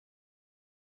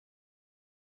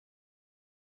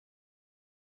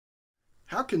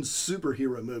How can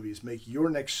superhero movies make your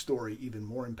next story even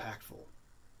more impactful?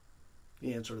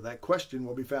 The answer to that question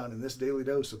will be found in this daily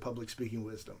dose of public speaking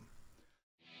wisdom.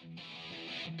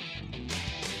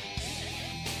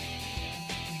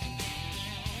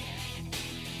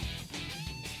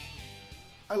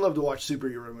 I love to watch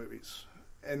superhero movies,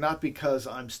 and not because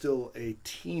I'm still a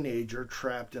teenager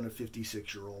trapped in a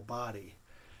 56-year-old body.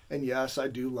 And yes, I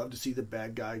do love to see the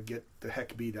bad guy get the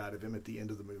heck beat out of him at the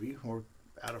end of the movie, or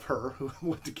out of her,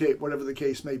 whatever the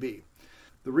case may be.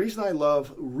 The reason I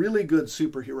love really good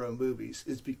superhero movies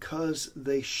is because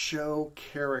they show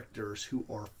characters who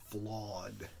are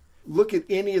flawed. Look at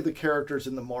any of the characters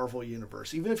in the Marvel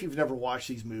Universe. Even if you've never watched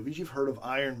these movies, you've heard of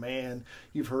Iron Man,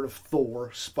 you've heard of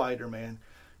Thor, Spider-Man.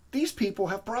 These people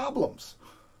have problems.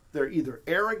 They're either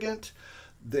arrogant,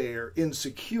 they're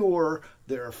insecure,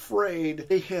 they're afraid.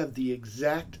 They have the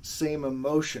exact same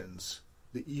emotions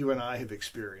that you and I have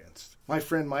experienced. My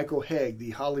friend Michael Haig,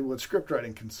 the Hollywood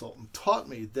scriptwriting consultant, taught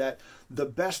me that the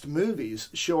best movies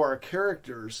show our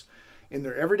characters in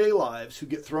their everyday lives who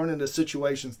get thrown into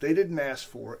situations they didn't ask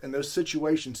for, and those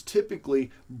situations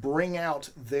typically bring out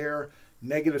their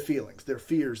negative feelings, their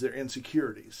fears, their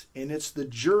insecurities. And it's the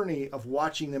journey of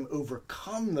watching them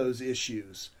overcome those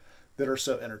issues that are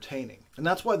so entertaining. And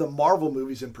that's why the Marvel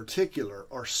movies in particular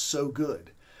are so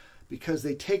good, because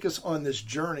they take us on this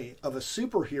journey of a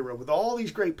superhero with all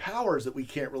these great powers that we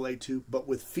can't relate to, but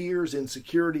with fears,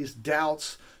 insecurities,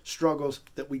 doubts, struggles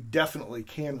that we definitely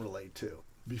can relate to.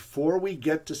 Before we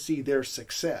get to see their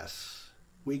success,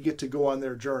 we get to go on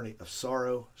their journey of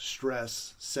sorrow,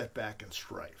 stress, setback, and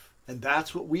strife. And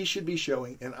that's what we should be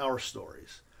showing in our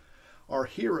stories. Our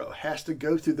hero has to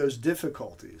go through those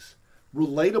difficulties,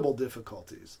 relatable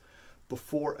difficulties,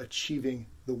 before achieving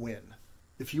the win.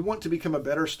 If you want to become a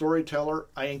better storyteller,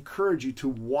 I encourage you to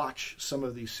watch some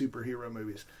of these superhero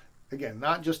movies. Again,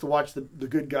 not just to watch the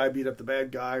good guy beat up the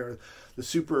bad guy, or the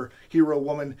superhero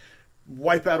woman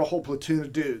wipe out a whole platoon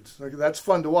of dudes. Like, that's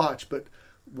fun to watch, but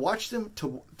watch them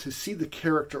to see the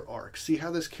character arc. See how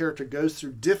this character goes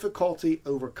through difficulty,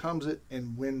 overcomes it,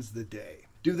 and wins the day.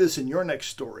 Do this in your next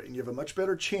story, and you have a much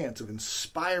better chance of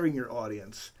inspiring your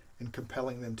audience and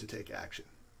compelling them to take action.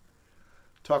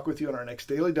 Talk with you on our next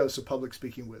daily dose of public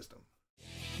speaking wisdom.